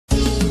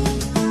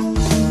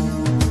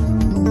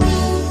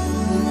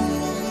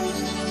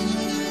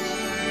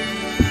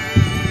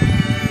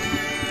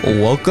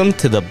welcome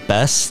to the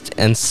best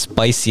and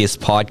spiciest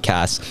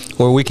podcast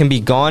where we can be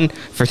gone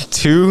for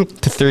 2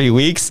 to 3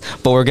 weeks,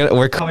 but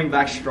we're coming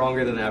back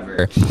stronger than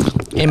ever.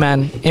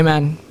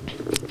 Amen.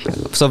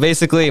 So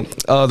basically,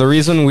 the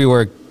reason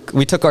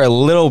we took our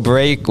little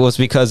break was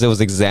because it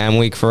was exam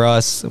week for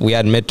us. We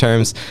had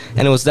midterms,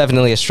 and it was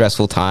definitely a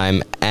stressful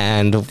time,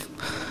 and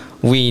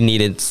we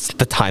needed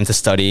the time to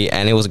study,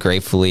 and it was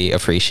gratefully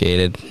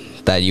appreciated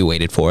that you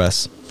waited for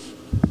us.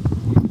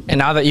 And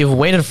now that you've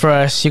waited for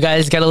us, you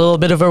guys get a little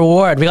bit of a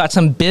reward. We got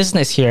some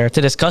business here to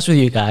discuss with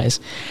you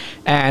guys.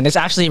 And it's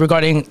actually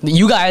regarding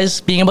you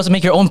guys being able to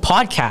make your own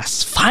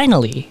podcasts.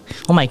 Finally.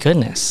 Oh my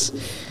goodness.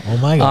 Oh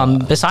my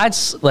God.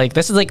 Besides,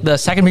 this is the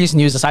second biggest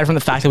news aside from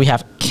the fact that we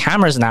have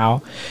cameras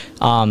now.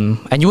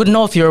 And you wouldn't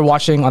know if you're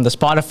watching on the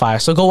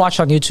Spotify. So go watch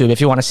on YouTube if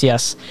you want to see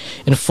us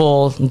in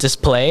full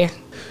display.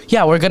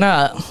 Yeah, we're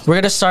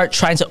gonna start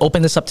trying to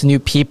open this up to new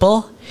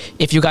people.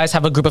 If you guys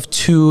have a group of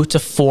 2 to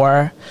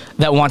 4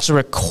 that wants to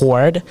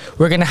record,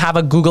 we're gonna have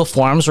a Google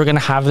Forms. We're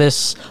gonna have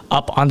this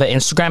up on the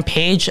Instagram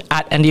page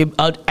at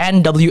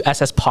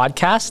NWSS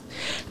Podcast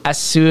as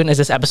soon as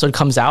this episode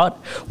comes out,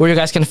 where you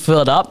guys can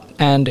fill it up.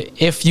 And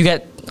if you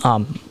get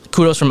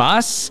kudos from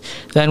us,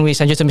 then we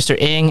send you to Mr.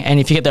 Ng, and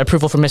if you get the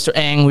approval from Mr.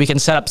 Ng, we can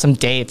set up some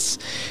dates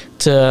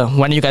to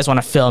when you guys want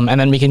to film, and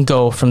then we can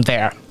go from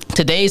there.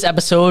 Today's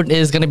episode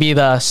is going to be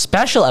the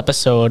special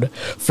episode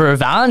for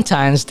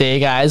Valentine's Day,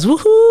 guys.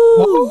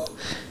 Woohoo!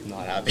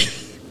 Not happy.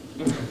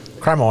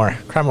 Cry more,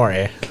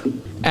 eh?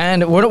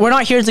 And we're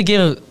not here to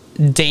give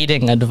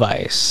dating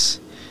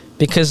advice,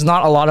 because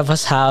not a lot of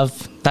us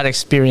have that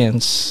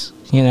experience,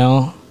 you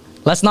know?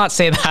 Let's not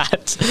say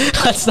that.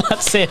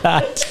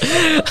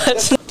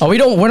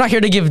 We're not here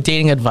to give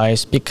dating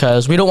advice,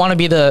 because we don't want to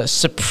be the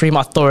supreme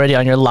authority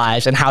on your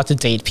lives and how to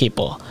date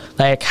people.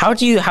 How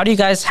do you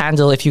guys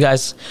handle if you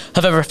guys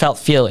have ever felt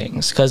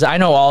feelings? Because I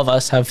know all of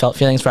us have felt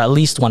feelings for at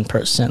least one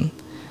person.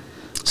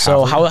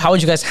 So how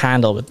would you guys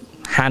handle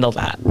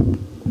that?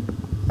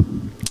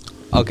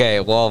 Okay,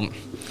 well,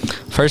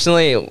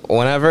 personally,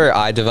 whenever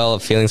I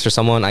develop feelings for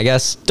someone, I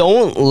guess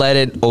don't let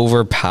it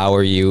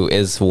overpower you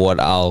is what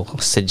I'll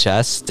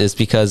suggest. Is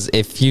because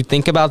if you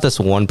think about this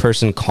one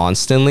person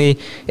constantly,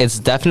 it's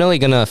definitely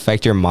going to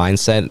affect your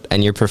mindset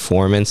and your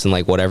performance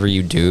and whatever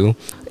you do.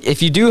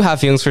 If you do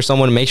have feelings for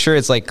someone, make sure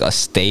it's a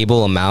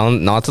stable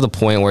amount, not to the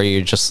point where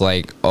you're just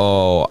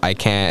oh, I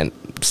can't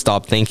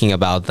stop thinking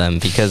about them,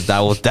 because that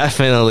will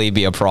definitely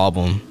be a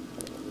problem.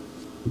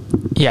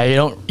 Yeah, you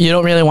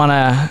don't really want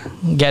to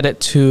get it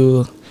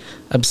too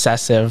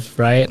obsessive,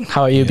 right?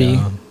 How are you, B?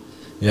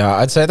 Yeah,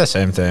 I'd say the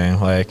same thing.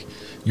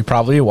 You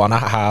probably want to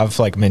have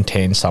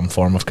maintain some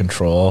form of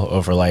control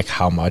over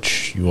how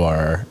much you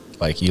are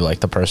you like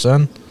the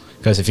person,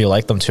 because if you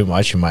like them too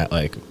much, you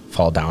might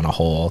fall down a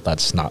hole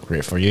that's not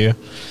great for you,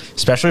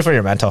 especially for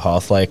your mental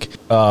health.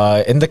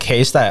 In the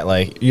case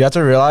that you have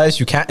to realize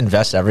you can't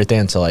invest everything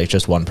into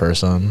just one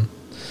person.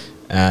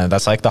 And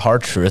that's the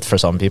hard truth for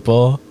some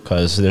people,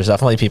 because there's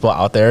definitely people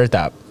out there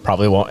that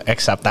probably won't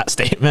accept that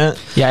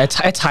statement. Yeah,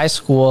 it's high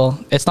school.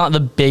 It's not the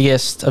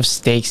biggest of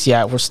stakes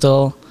yet. We're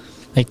still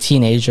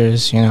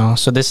teenagers, you know.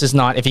 So this is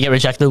not, if you get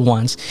rejected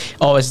once,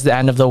 oh, it's the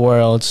end of the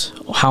world.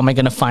 How am I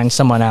going to find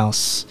someone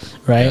else,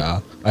 right?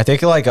 Yeah. I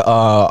think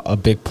a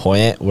big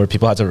point where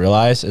people have to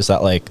realize is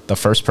that the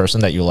first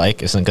person that you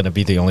like isn't going to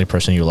be the only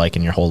person you like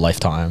in your whole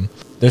lifetime.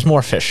 There's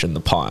more fish in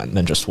the pond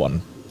than just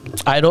one.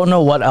 I don't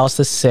know what else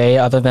to say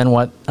other than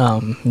what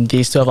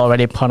these two have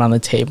already put on the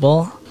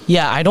table.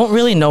 Yeah, I don't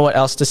really know what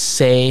else to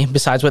say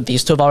besides what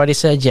these two have already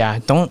said. Yeah,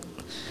 don't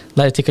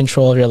let it take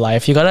control of your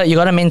life. You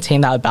gotta maintain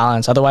that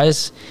balance.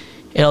 Otherwise,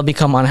 it'll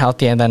become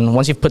unhealthy. And then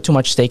once you've put too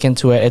much stake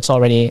into it,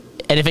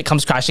 and if it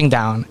comes crashing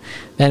down,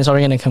 then it's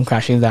already gonna come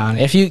crashing down.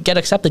 If you get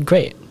accepted,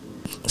 great.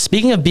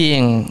 Speaking of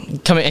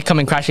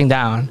coming crashing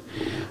down,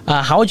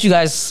 how would you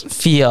guys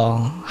feel?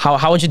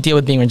 How would you deal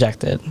with being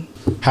rejected?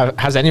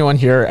 Has anyone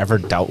here ever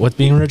dealt with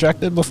being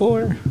rejected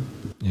before?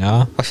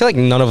 Yeah. I feel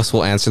none of us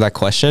will answer that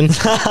question,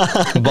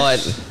 but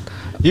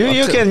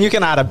you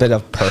can add a bit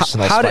of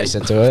personal spice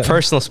into it.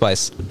 Personal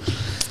spice.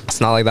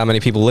 It's not that many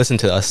people listen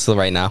to us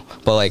right now,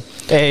 but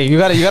hey, you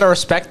gotta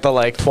respect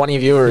the 20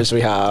 viewers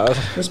we have.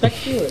 Respect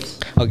viewers.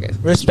 Okay.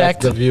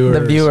 Respect the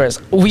viewers.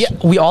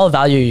 We all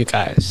value you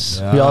guys.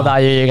 Yeah. We all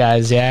value you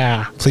guys.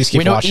 Yeah. Please keep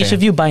watching. We know each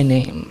of you by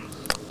name.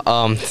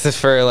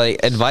 For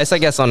advice, I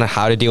guess, on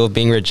how to deal with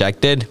being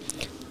rejected.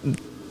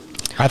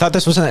 I thought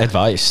this wasn't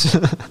advice.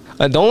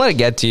 Don't let it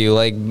get to you.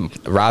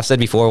 Raph said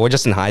before, we're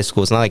just in high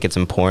school. It's not it's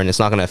important. It's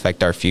not going to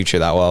affect our future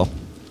that well.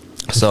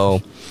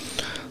 So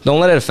don't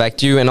let it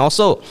affect you. And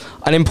also,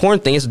 an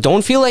important thing is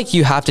don't feel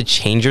you have to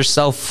change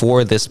yourself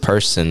for this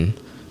person.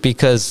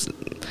 Because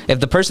if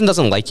the person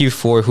doesn't like you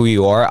for who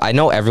you are, I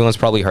know everyone's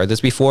probably heard this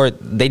before,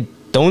 they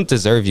don't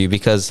deserve you,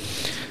 because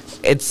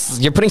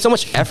you're putting so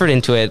much effort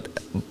into it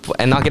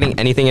and not getting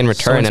anything in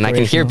return. And I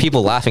can hear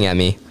people laughing at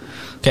me.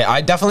 Okay,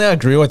 I definitely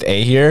agree with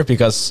A here,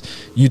 because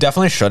you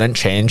definitely shouldn't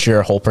change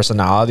your whole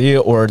personality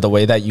or the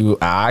way that you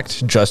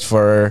act just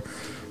for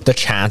the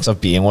chance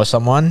of being with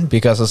someone,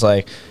 because it's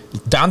like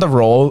down the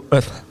road,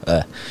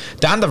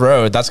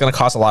 that's going to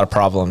cause a lot of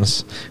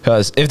problems.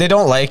 Because if they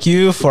don't like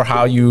you for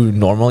how you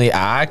normally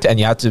act, and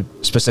you have to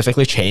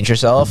specifically change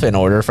yourself in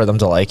order for them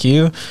to like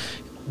you,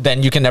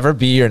 then you can never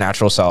be your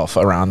natural self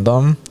around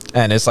them.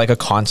 And it's like a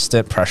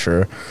constant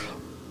pressure.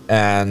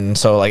 And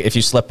so like if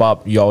you slip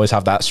up, you always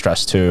have that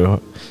stress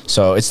too.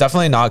 So it's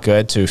definitely not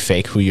good to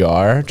fake who you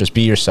are. Just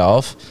be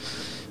yourself.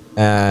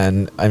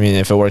 And I mean,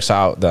 if it works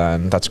out,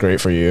 then that's great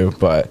for you.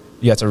 But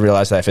you have to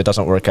realize that if it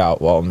doesn't work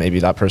out, well, maybe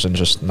that person's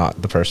just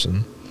not the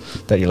person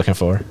that you're looking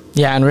for.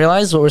 Yeah, and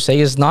realize what we're saying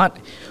is not,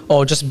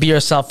 oh, just be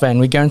yourself and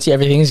we guarantee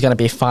everything is going to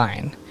be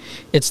fine.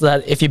 It's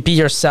that if you be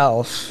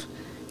yourself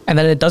and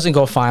then it doesn't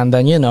go fine,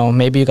 then, you know,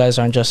 maybe you guys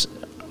aren't just,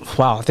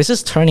 wow, this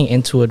is turning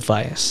into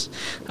advice.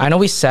 I know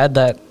we said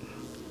that,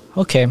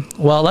 okay,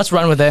 well, let's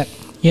run with it.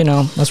 You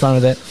know, let's run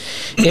with it.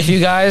 If you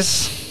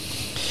guys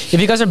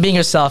are being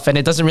yourself and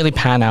it doesn't really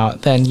pan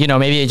out, then, you know,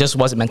 maybe it just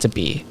wasn't meant to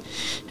be.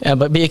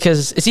 But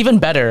because it's even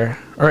better,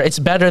 or it's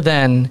better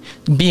than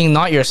being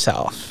not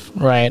yourself,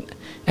 right?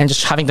 And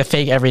just having to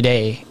fake every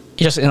day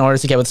just in order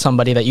to get with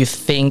somebody that you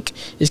think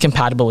is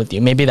compatible with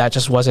you. Maybe that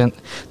just wasn't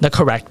the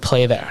correct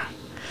play there.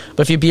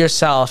 But if you be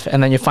yourself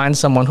and then you find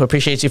someone who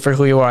appreciates you for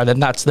who you are, then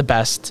that's the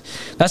best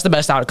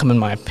outcome in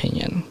my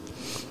opinion.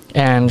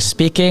 And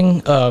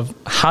speaking of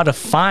how to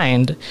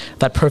find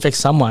that perfect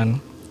someone,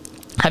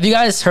 have you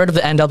guys heard of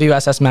the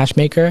NWSS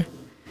Matchmaker?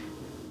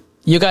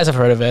 You guys have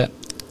heard of it.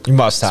 You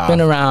must have. It's been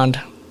around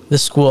the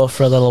school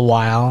for a little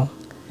while.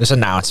 There's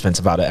announcements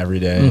about it every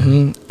day.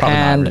 Mm-hmm. Probably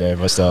And not every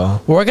day, but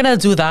still. We're going to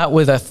do that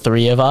with the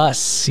three of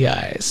us,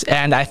 guys.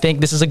 And I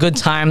think this is a good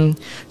time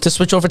to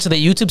switch over to the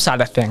YouTube side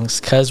of things,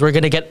 because we're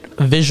going to get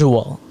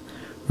visual.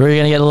 We're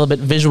going to get a little bit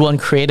visual and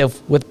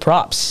creative with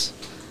props.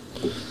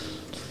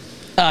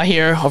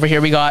 Over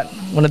here, we got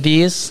one of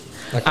these.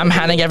 I'm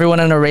handing everyone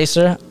an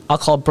eraser. I'll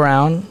call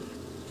brown.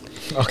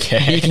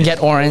 Okay. You can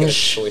get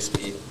orange.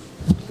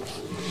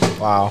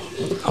 Wow.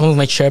 I'll move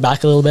my chair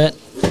back a little bit.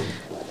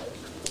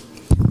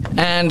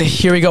 And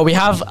here we go.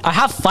 I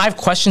have 5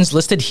 questions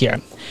listed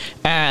here.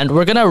 And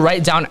we're going to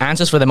write down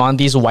answers for them on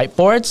these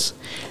whiteboards.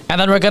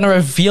 And then we're going to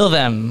reveal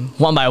them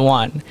one by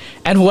one.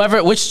 And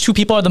which 2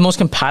 people are the most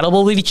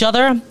compatible with each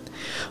other,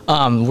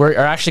 we're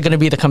actually going to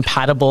be the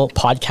compatible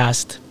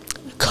podcast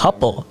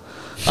couple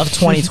of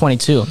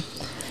 2022.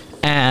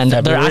 And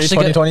February they're actually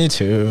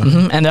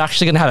 2022. and they're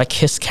actually going to have a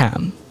kiss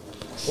cam.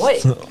 What?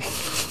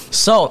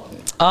 So,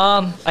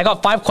 I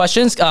got 5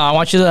 questions. I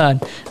want you to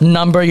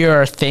number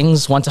your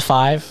things 1 to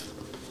 5.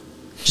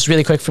 Just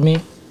really quick for me.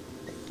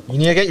 You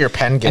need to get your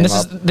pen game And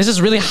up. this is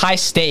really high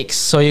stakes,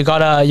 so you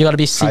gotta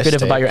be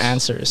secretive about your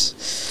answers.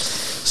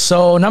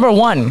 So number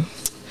 1,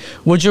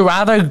 would you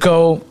rather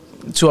go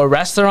to a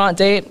restaurant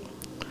date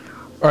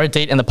or a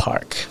date in the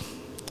park?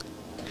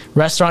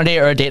 Restaurant date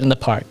or a date in the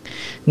park?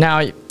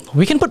 Now,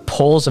 we can put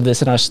polls of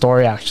this in our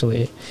story,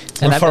 actually.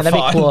 And for that'd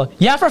fun. be cool.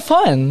 Yeah, for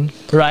fun,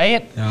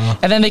 right? Yeah.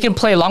 And then they can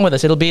play along with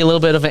us. It'll be a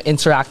little bit of an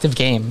interactive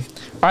game.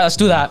 All right, let's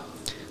do that.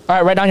 All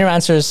right, write down your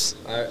answers.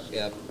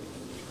 Yeah.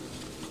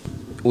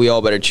 We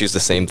all better choose the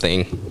same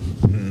thing.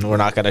 We're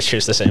not going to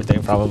choose the same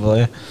thing,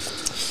 probably.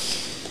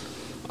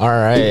 All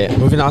right.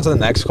 Moving on to the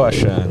next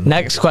question.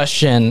 Next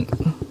question.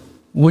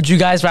 Would you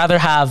guys rather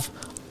have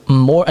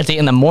a date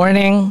in the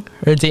morning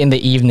or a date in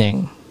the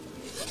evening?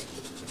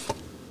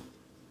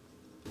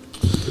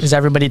 Is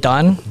everybody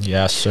done?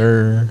 Yes,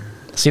 sir.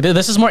 See,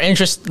 this is more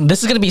interest.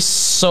 This is gonna be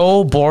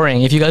so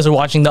boring if you guys are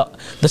watching the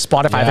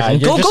Spotify Yeah, version.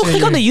 you're Go just-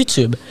 click on the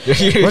YouTube.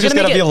 You're just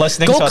going to be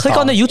listening Go to click us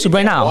on the talk. YouTube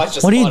right now. Watch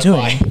the What are you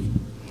Spotify. doing?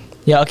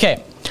 Yeah.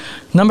 Okay.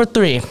 Number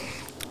 3.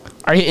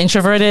 Are you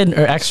introverted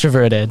or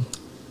extroverted?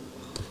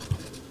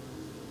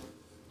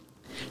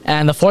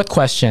 And the 4th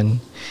question: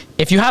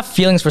 if you have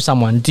feelings for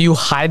someone, do you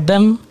hide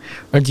them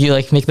or do you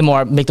like make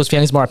those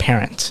feelings more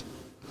apparent?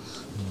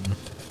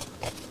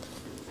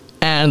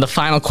 And the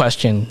final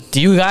question: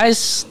 do you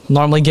guys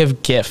normally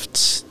give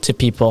gifts to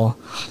people?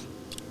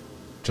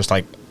 Just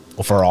like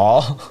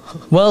overall.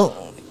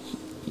 Well,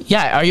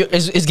 yeah.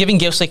 Is giving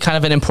gifts like kind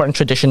of an important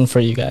tradition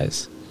for you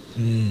guys?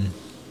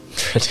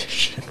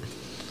 Tradition.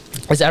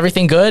 Is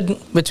everything good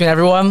between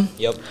everyone?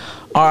 Yep.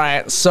 All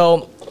right.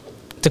 So,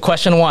 to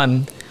question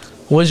 1,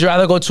 would you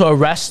rather go to a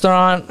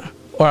restaurant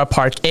or a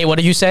park? A, what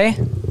did you say?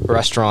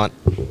 Restaurant.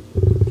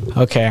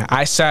 Okay,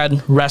 I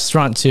said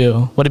restaurant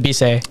too. What did B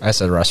say? I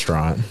said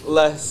restaurant.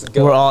 Let's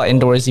go. We're all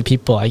indoorsy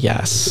people, I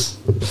guess.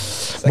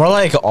 More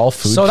like all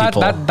food So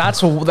people.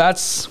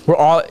 that's we're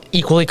all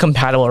equally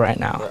compatible right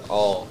now.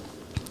 Oh.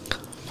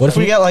 What if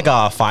we get like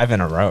a 5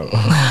 in a row?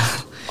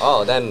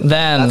 Oh, then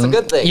Then that's a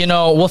good thing. You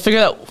know,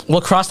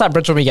 we'll cross that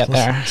bridge when we get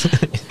there.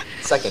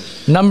 Second.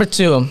 Number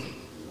 2,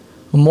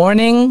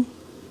 morning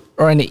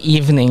or an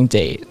evening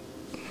date?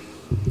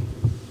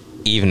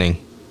 Evening.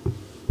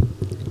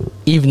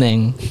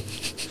 Evening.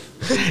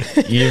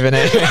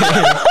 Evening.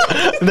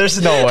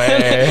 There's no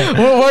way.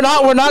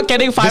 We're not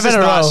getting 5 This in is a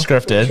not row.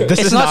 scripted. This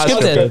It's is not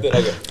not scripted. scripted.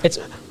 Okay. It's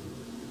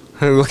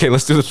Okay,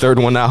 let's do the third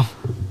one now.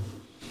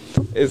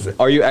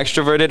 Are you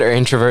extroverted or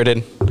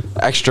introverted?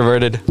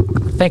 Extroverted.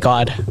 Thank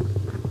God.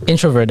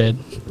 Introverted.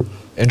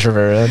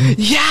 Introverted.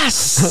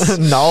 Yes.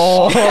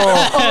 No,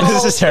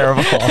 this is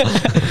terrible.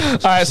 All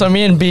right, so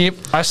me and B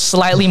are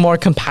slightly more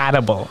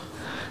compatible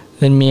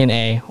than me and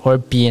A, or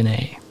B and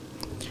A.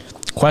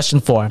 Question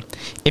 4.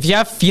 If you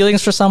have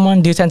feelings for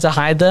someone, do you tend to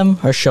hide them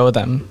or show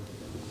them?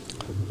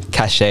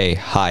 Cachet.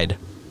 Hide.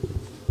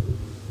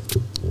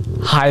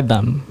 Hide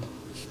them.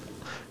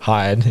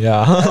 Hide.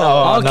 Yeah.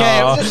 Oh, Okay,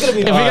 no. if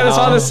we get this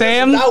all the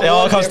same, It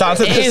all comes down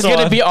to A this is going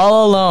to one. be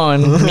all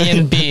alone, me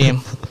and B.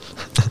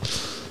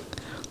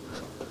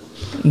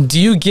 Do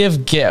you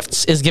give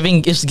gifts? Is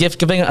gift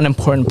giving an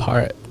important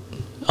part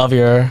of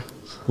your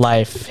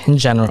life in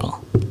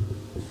general?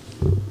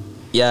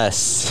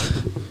 Yes.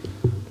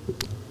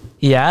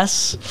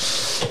 Yes.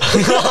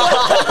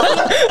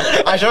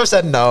 I should have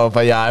said no,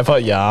 but yeah, I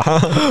put yeah.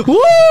 Woo!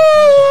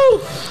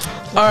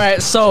 All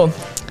right, so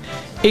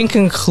in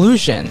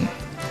conclusion,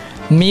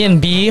 me and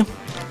B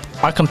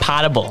are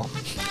compatible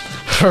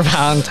for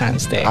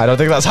Valentine's Day. I don't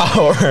think that's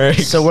how it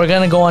works. So we're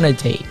gonna go on a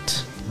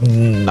date.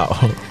 No.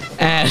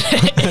 And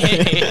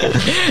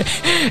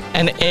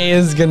and A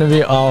is gonna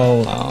be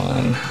all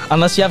alone.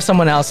 Unless you have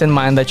someone else in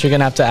mind that you're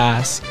gonna have to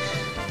ask.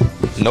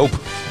 Nope.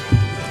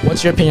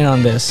 What's your opinion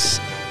on this?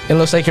 It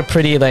looks like you're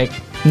pretty like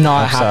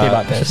not happy Upset.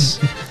 about this.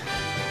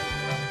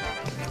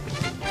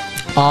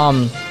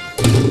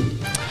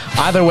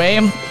 Either way,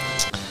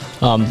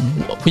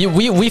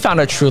 we found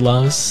our true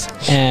loves,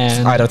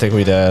 and I don't think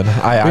we did. we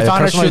I found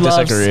our true personally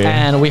loves, disagree.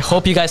 and we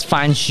hope you guys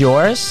find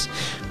yours.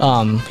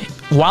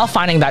 While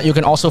finding that, you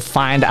can also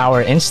find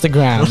our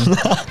Instagram.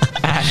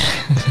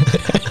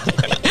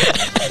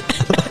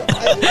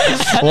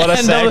 What a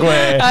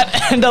segue. At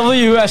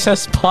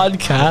NWSS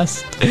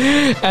Podcast,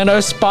 and our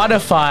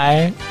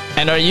Spotify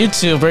and our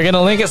YouTube. We're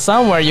gonna link it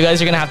somewhere. You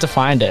guys are gonna have to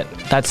find it.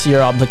 That's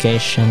your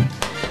obligation.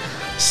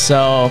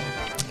 So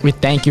we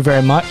thank you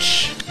very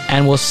much,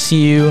 and we'll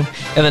see you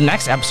in the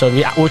next episode,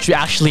 which we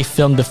actually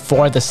filmed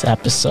before this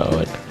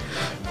episode.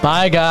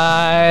 Bye,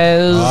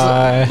 guys.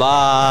 Bye.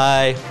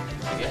 Bye.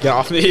 Get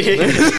off me.